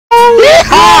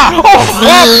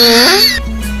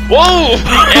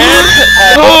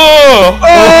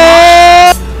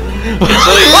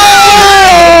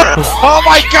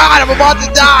my god, I'm about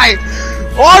to die!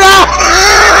 Oh no!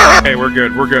 Hey, we're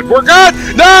good, we're good. We're good!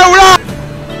 No, we're not!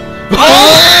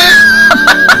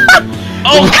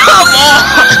 Oh, come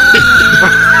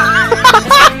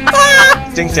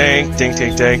on! Ding ding, ding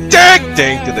ding ding, ding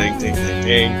ding ding ding ding ding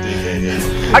ding.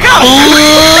 I got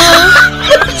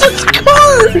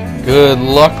it! Good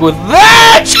luck with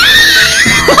that!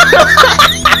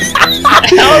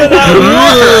 How did that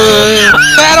work?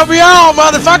 That'll be all,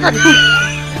 motherfucker!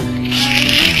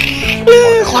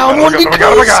 Clown Oh one my be god,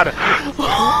 oh my god,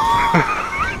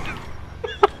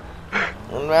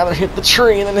 I'd rather hit the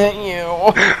tree than hit you.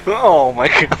 oh my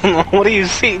god, what do you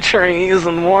see? Trees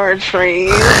and more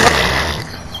trees.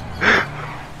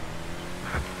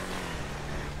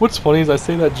 What's funny is I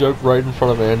say that joke right in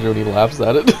front of Andrew and he laughs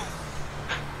at it.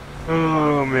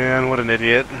 Oh man, what an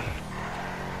idiot.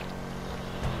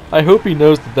 I hope he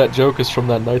knows that that joke is from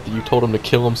that night that you told him to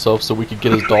kill himself so we could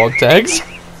get his dog tags.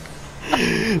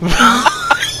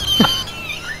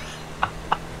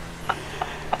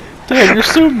 Dan, you're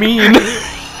so mean.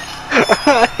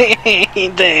 Hey,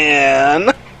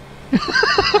 Dan.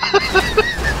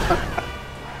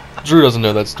 Drew doesn't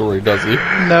know that story, does he?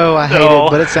 No, I hate No.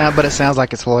 it, but it sounds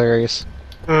like it's hilarious.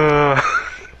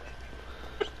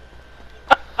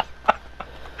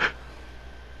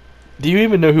 Do you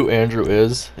even know who Andrew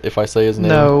is, if I say his name?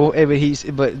 No,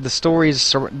 but the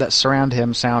stories that surround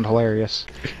him sound hilarious.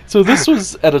 So this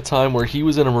was at a time where he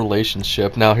was in a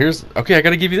relationship. Now okay, I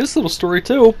gotta give you this little story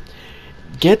too.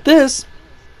 Get this.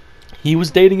 He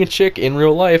was dating a chick in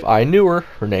real life. I knew her.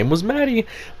 Her name was Maddie.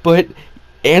 But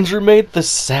Andrew made the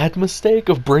sad mistake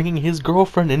of bringing his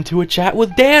girlfriend into a chat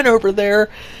with Dan over there.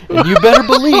 And you better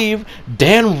believe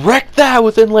Dan wrecked that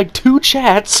within like 2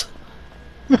 chats.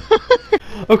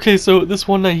 Okay, so this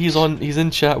one night he's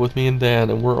in chat with me and Dan,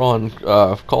 and we're on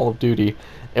Call of Duty,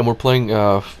 and we're playing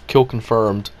Kill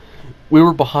Confirmed. We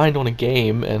were behind on a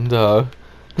game, and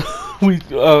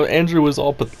Andrew was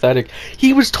all pathetic.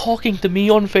 He was talking to me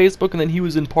on Facebook, and then he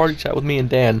was in party chat with me and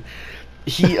Dan.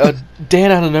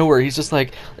 Dan out of nowhere, he's just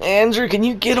like, Andrew, can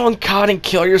you get on COD and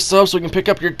kill yourself so we can pick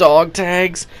up your dog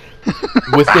tags?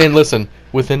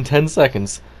 Within 10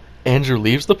 seconds, Andrew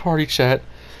leaves the party chat.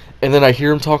 And then I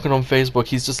hear him talking on Facebook.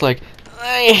 He's just like,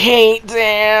 I hate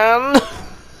Dan.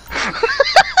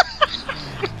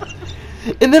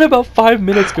 And then about 5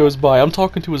 minutes goes by. I'm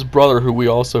talking to his brother, who we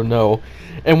also know.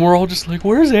 And we're all just like,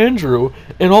 where's Andrew?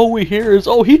 And all we hear is,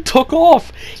 oh, he took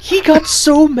off. He got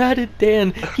so mad at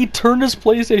Dan, he turned his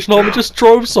PlayStation off and just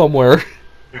drove somewhere.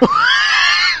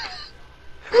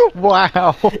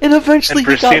 Wow. And eventually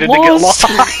he got lost.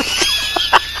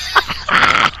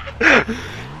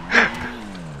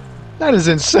 That is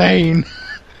insane.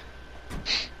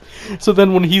 So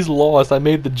then when he's lost, I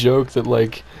made the joke that,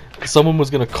 like, someone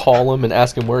was going to call him and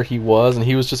ask him where he was, and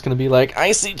he was just going to be like,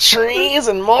 I see trees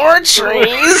and more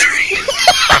trees!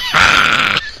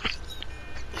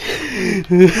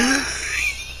 You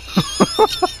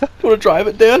want to drive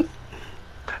it, Dan?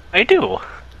 I do.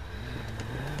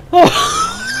 Oh.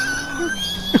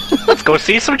 Let's go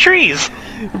see some trees.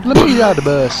 Let me drive the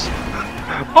bus.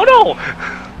 Oh no!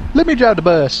 Let me drive the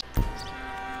bus.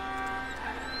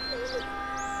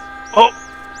 Oh!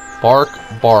 Bark,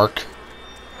 bark.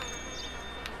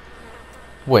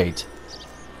 Wait.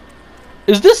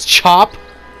 Is this Chop?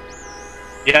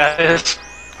 Yes.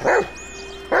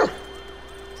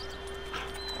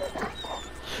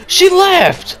 She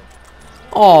left!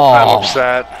 Aww. I'm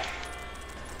upset.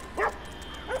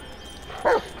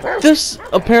 This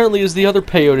apparently is the other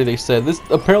peyote they said.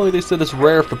 Apparently they said it's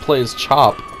rare to play as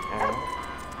Chop.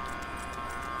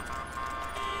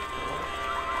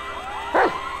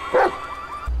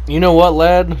 You know what,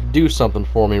 lad? Do something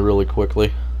for me really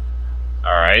quickly.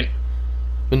 Alright.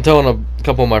 Been telling a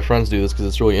couple of my friends to do this because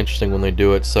it's really interesting when they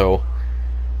do it, so...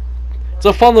 It's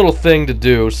a fun little thing to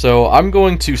do, so I'm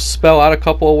going to spell out a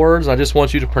couple of words, and I just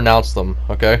want you to pronounce them,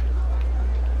 okay?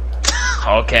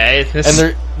 Okay.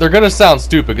 And they're gonna sound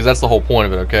stupid, because that's the whole point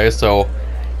of it, okay? So,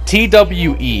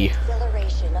 T-W-E.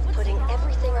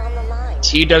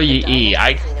 T-W-E.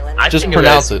 I Just think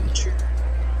pronounce it.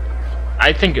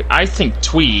 I think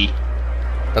twee.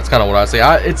 That's kind of what I say.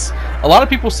 It's a lot of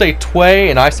people say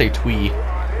tway, and I say twee.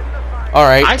 All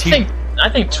right. I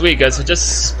think twee because I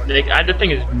just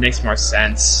think it makes more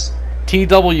sense.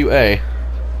 T-W-A.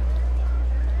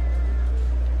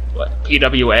 What?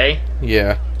 P-W-A?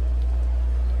 Yeah.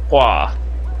 Hua.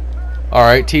 All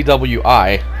right.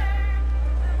 T-W-I.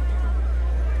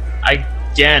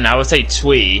 Again, I would say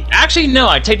twee. Actually, no,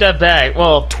 I take that back.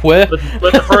 Well, Twi?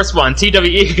 with the first one,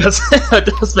 T-W-E, because it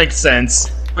does make sense.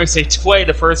 I say tway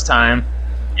the first time,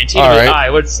 and T-W-I, Right. I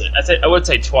would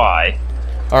say twy.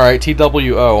 Alright,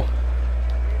 TWO.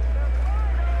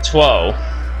 Two.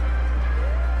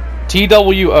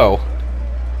 TWO.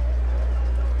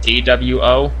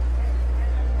 TWO?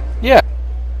 Yeah.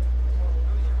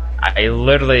 I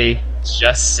literally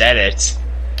just said it.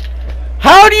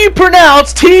 How do you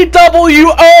pronounce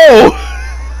TWO?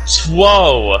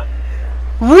 Two.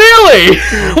 Really?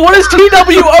 What does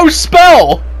TWO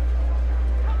spell?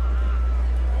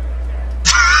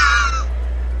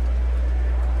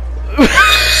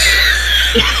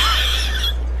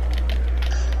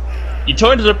 You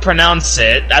told me to pronounce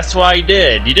it, that's what I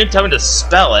did. You didn't tell me to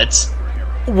spell it.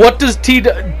 What does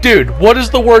Dude, what is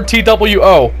the word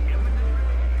TWO?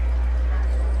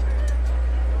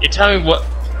 You tell me what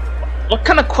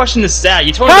kind of question is that?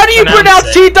 You told me How to do you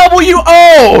pronounce it.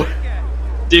 TWO?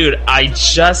 Dude, I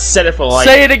just said it for like...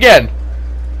 Say it again.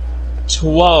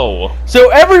 Two. So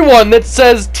everyone that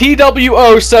says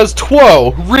TWO says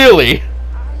TWO, really?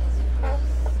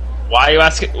 Why are you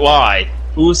asking? Why?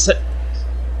 Who said...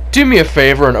 Do me a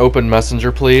favor and open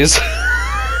Messenger, please.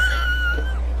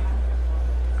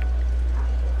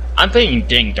 I'm being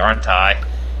dinged, aren't I?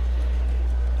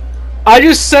 I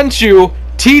just sent you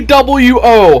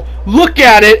TWO. Look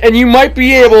at it, and you might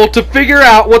be able to figure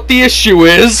out what the issue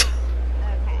is.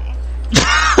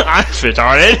 I'm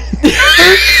retarded.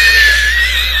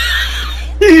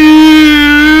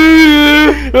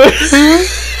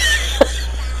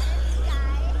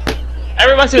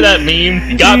 Everybody see that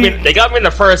meme? They got me in the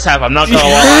first half, I'm not gonna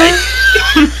lie.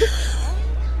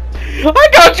 I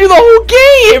got you the whole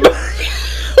game!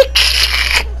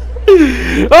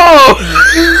 Oh!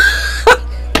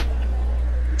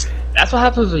 That's what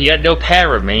happens when you got no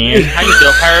power, man. I get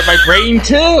no power in my brain,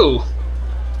 too!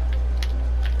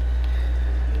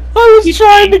 I was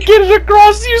trying to get it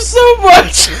across to you so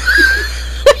much!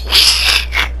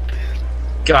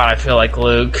 God, I feel like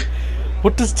Luke.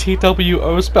 What does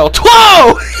TWO spell?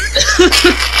 TWO!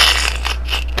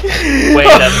 Wait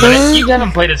a minute, you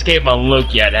haven't played this game on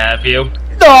Luke yet, have you?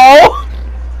 No!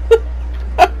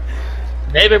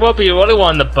 Maybe it won't be the only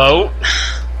one on the boat.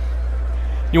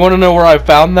 You want to know where I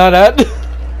found that at?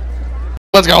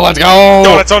 Let's go, let's go!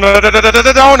 Donuts, donuts, donuts,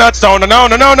 donuts, donuts, donuts, donuts, donuts,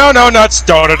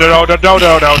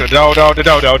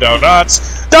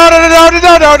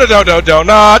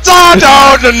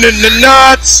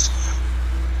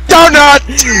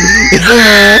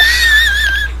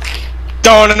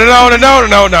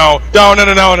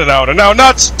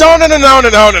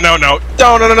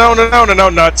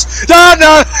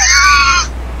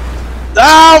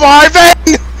 oh my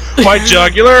vein! My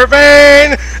jugular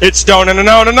vein! It's nuts!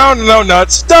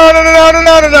 Nuts!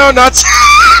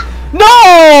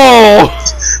 No!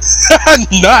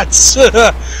 Nuts!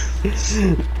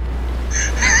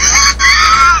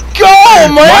 Go,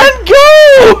 man,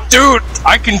 go! Dude,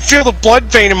 I can feel the blood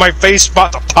vein in my face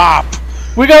about to pop.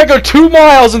 We gotta go 2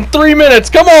 miles in 3 minutes,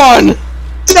 come on!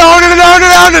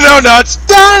 Nuts!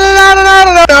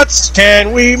 Nuts!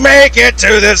 Can we make it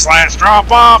to this last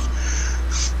drop off?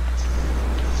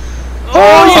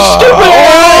 Oh, you stupid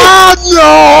ass!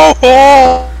 No!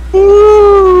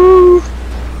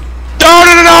 No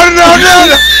nuts! No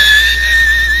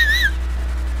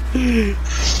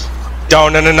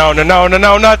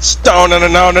nuts! No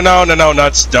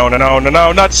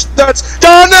nuts! Nuts!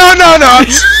 No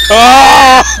nuts!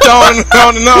 Oh! No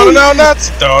nuts!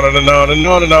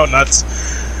 No nuts!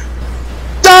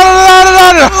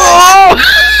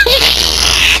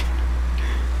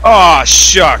 Oh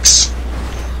shucks!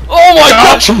 Oh my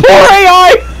gosh, poor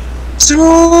AI!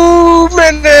 2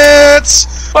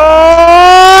 minutes!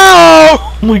 Oh!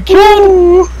 Oh my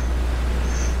god!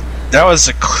 That was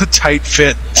a tight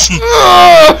fit.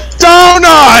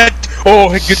 Donut! Oh,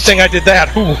 good thing I did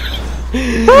that. Oh,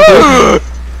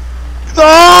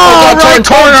 right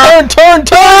corner! Turn!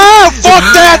 Fuck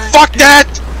that! Fuck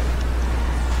that!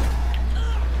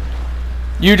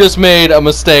 You just made a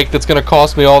mistake that's gonna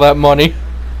cost me all that money.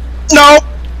 No!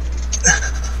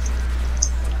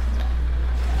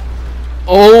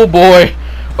 Oh boy!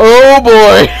 Oh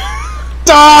boy!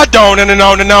 No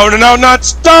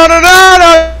nuts!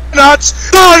 Nuts!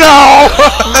 No!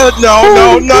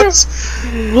 No nuts!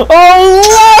 Oh,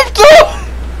 left!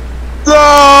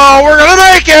 Oh, we're gonna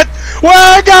make it!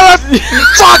 We're gonna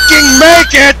fucking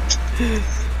make it!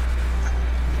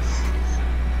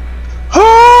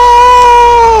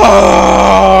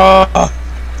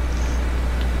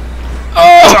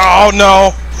 Oh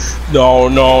no! No!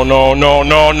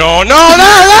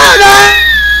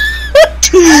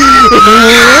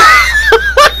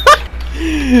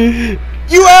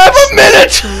 You have a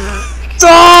minute!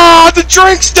 Ah, the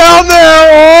drink's down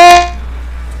there!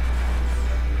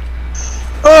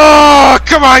 Oh,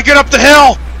 come on, get up the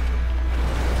hill!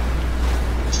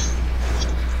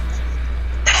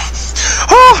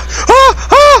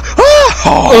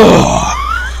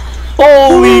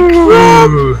 Holy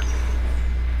crap!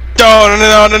 No,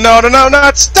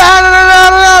 nuts!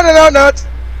 No, nuts!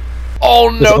 Oh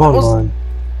no,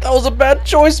 that was a bad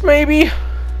choice, maybe.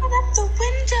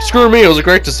 Screw me, it was a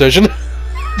great decision.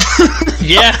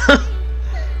 Yeah.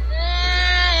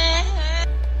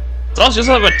 So I was just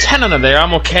have a 10 under there,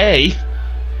 I'm okay.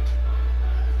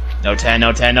 No 10,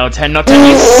 no 10, no 10, no 10,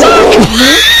 you suck!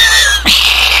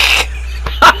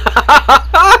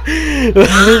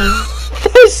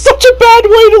 That's such a bad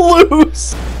way to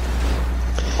lose.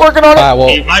 Working on it.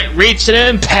 He might reach an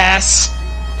impasse.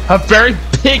 A very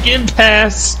big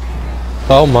impasse.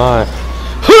 Oh my.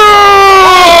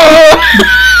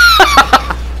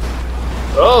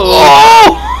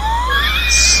 Oh!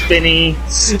 Spinny,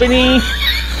 spinny,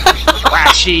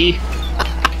 crashy.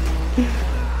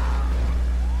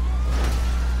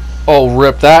 Oh,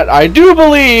 rip that. I do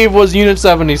believe was Unit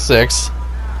 76.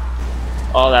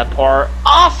 Oh, that poor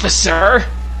officer.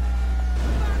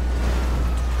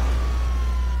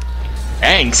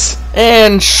 Thanks.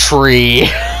 And tree.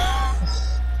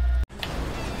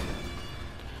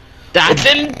 That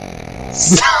didn't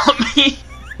stop me.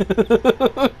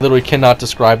 Literally cannot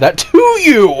describe that to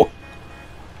you.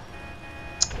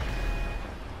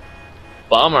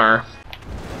 Bummer.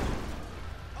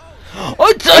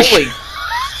 Holy!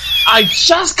 I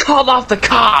just called off the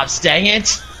cops, dang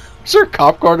it. Is there a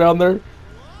cop car down there?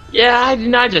 Yeah,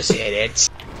 I just hit it.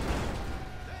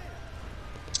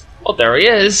 Well, there he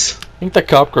is. I think that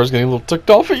cop car's getting a little ticked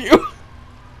off at you.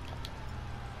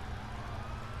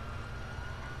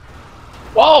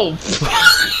 Whoa!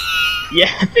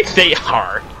 Yeah, I think they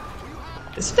are.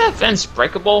 Is that fence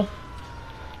breakable?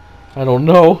 I don't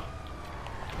know.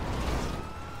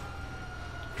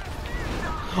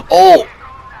 Oh!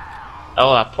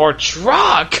 Oh, that poor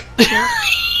truck!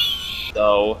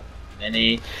 So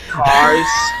many cars.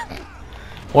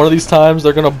 One of these times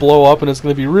they're gonna blow up and it's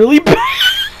gonna be really bad.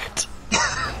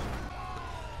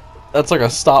 That's like a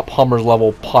stop Hummers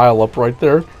level pile up right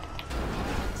there.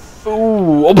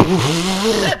 Ooh.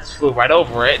 That flew right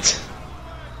over it.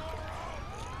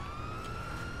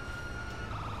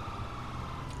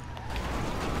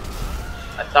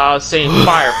 I thought I was seeing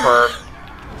fire for...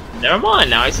 Never mind,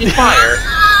 now I see fire.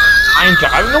 I'm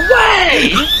driving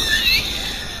away!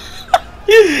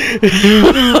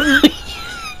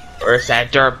 Where's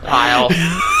that dirt pile?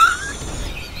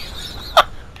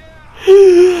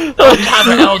 Don't have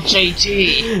an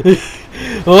LJT!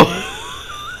 Oh.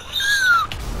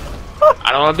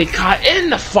 I don't want to be caught in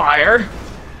the fire!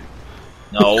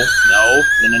 No,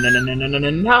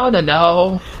 no,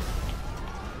 no.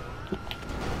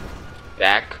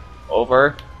 Back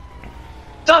over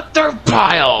the dirt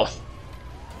pile!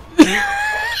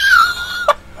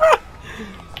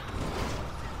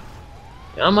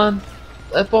 Come on,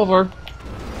 flip over.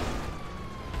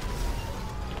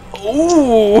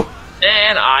 Ooh!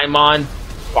 And I'm on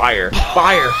fire.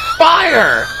 Fire!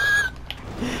 Fire!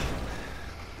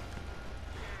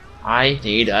 I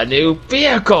need a new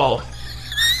vehicle!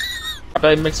 I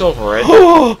better mix over it.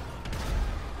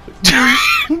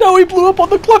 No, he blew up on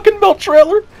the Cluckenbelt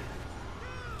trailer!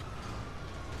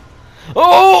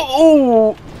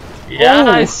 Oh! Yeah,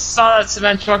 Oh. I saw that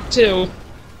cement truck too.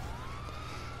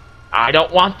 I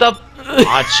don't want the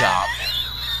pot shop.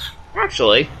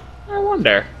 Actually, I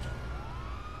wonder.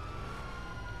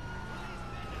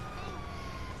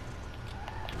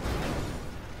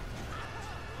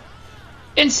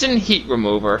 Instant heat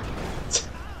remover.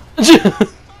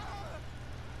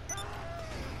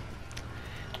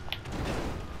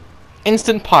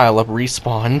 Instant pile-up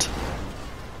respawned.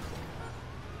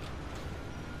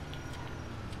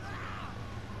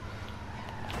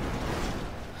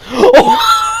 Oh.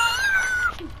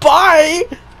 Bye!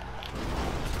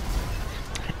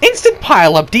 Instant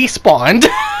pile-up despawned.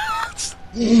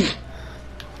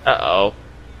 Uh-oh.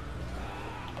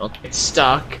 Don't get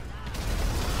stuck.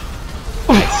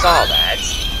 I saw that.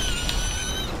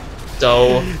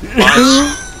 So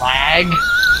much lag.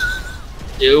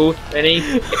 Too many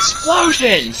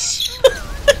explosions!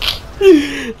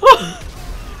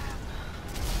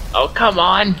 Oh, come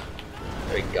on.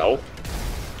 There we go.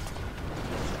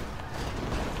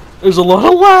 There's a lot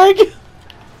of lag.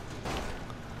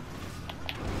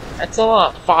 That's a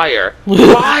lot of fire.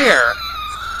 Fire!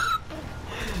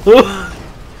 Oh.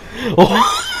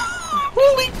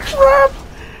 Holy crap!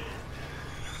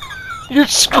 You're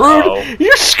screwed! Uh-oh.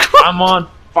 You're screwed! I'm on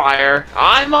fire.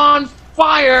 I'm on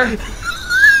fire!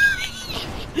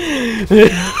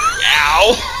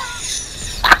 Ow!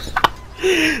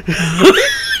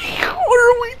 What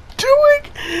are we doing?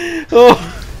 Oh.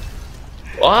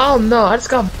 Well, no, I just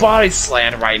got body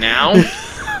slammed right now.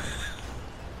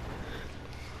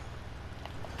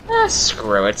 Ah,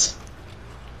 screw it.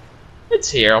 It's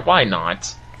here, why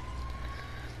not?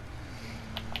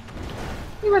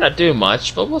 We might not do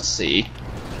much, but we'll see.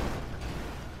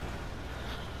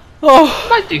 Oh,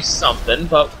 Might do something,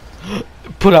 but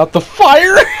put out the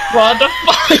fire! run the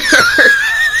fire!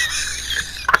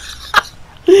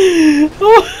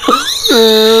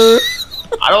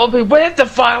 I don't be with the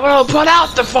fire, I don't put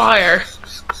out the fire!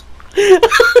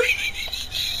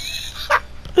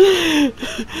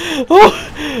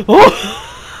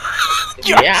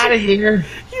 Get out of here!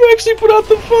 You actually put out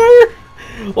the fire!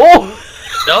 Oh!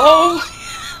 No!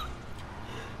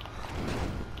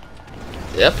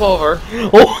 Step over.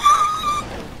 Oh!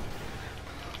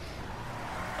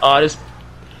 Oh,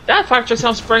 that fire truck's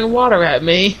now spraying water at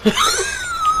me.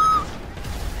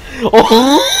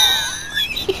 Oh!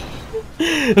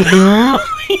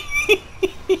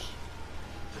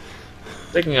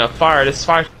 Speaking of fire, this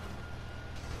fire.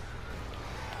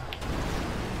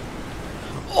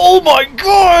 Oh my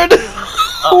god!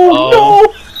 Uh-oh. Oh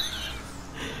no!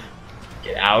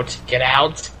 Get out! Get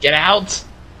out! Get out!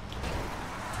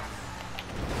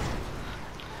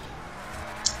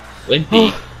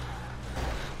 Wimpy.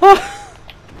 Oh!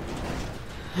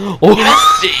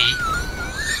 Nasty.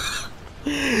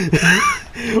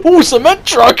 Oh, cement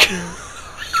truck!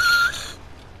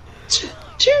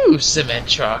 Two cement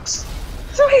trucks.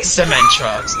 3 cement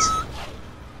trucks.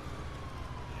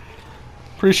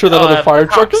 Pretty sure that other fire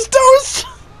truck is toast!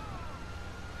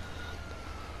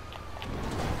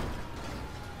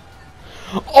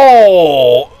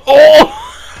 Oh! Oh!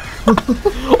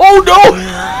 Oh no!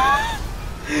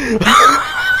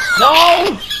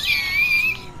 No!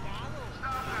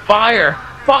 Fire!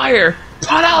 Fire!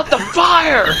 Put out the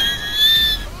fire!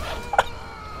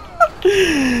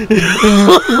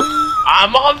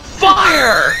 I'm on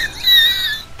fire!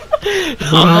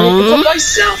 I'm gonna put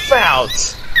myself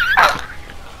out!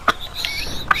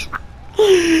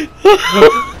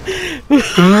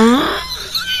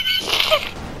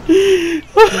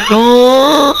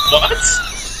 What?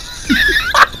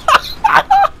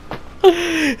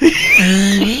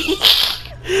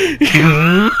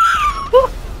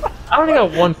 I only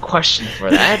got one question for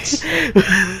that.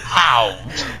 How?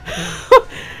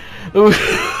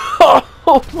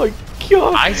 Oh my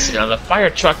god! I see another fire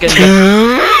truck in the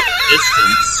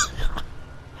distance.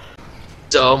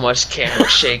 So much camera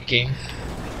shaking.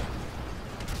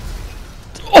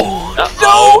 Oh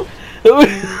Uh-oh. no!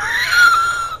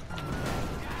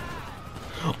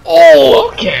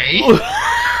 Oh! Okay.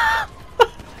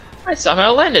 I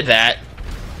somehow landed that.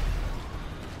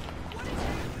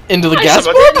 Into the I gas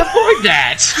somehow pump? didn't avoid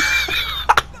that.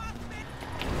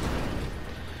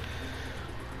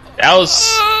 That was.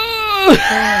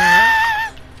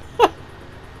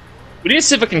 We need to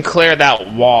see if I can clear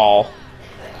that wall.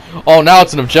 Oh, now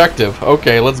it's an objective.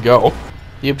 Okay, let's go.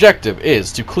 The objective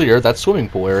is to clear that swimming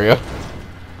pool area.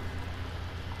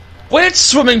 Which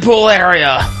swimming pool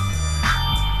area?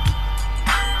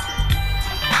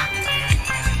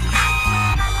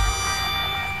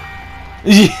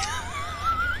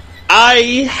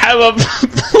 I have a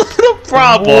little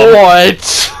problem.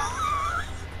 What?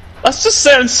 Let's just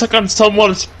say I'm stuck on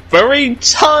someone's very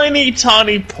tiny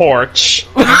porch.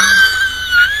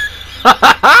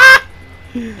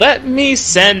 Let me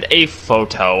send a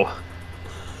photo.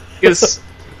 Because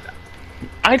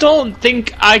I don't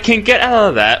think I can get out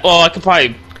of that. Well, I could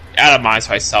probably atomize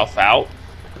myself out.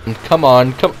 Come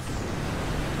on, come.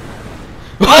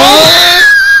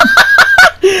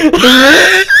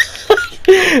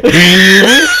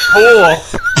 Pool!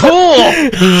 Pool!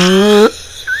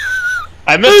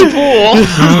 I missed the pool!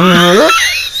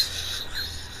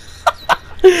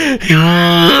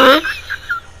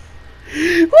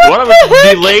 What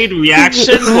a delayed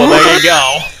reaction? Well, there you go.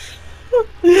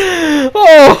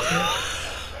 Oh!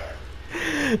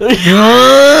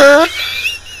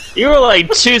 You were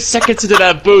like 2 seconds into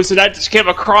that boost and I just came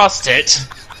across it.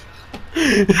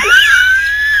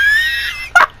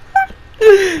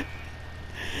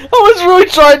 I was really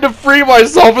trying to free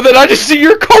myself, and then I just see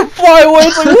your car fly away.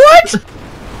 It's like, what?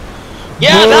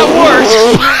 Yeah, that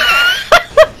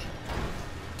worked!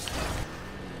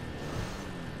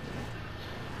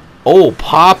 Oh,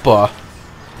 Papa.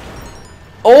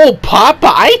 Oh, Papa,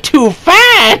 I too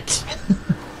fat!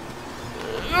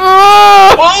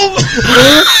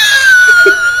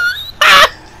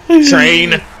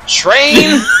 Train!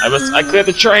 Train! I cleared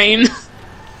the train!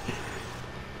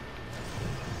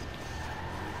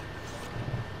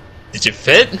 Did you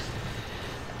fit?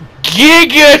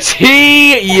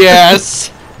 Giggity!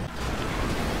 Yes!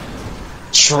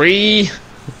 Tree!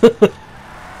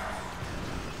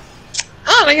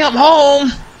 Honey, I'm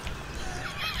home!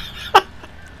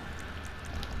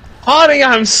 Honey,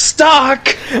 I'm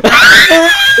stuck! I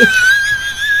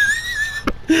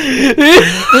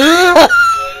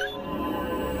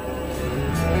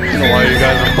don't know why you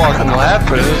guys are fucking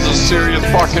laughing. This is a serious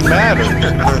fucking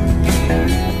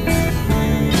matter.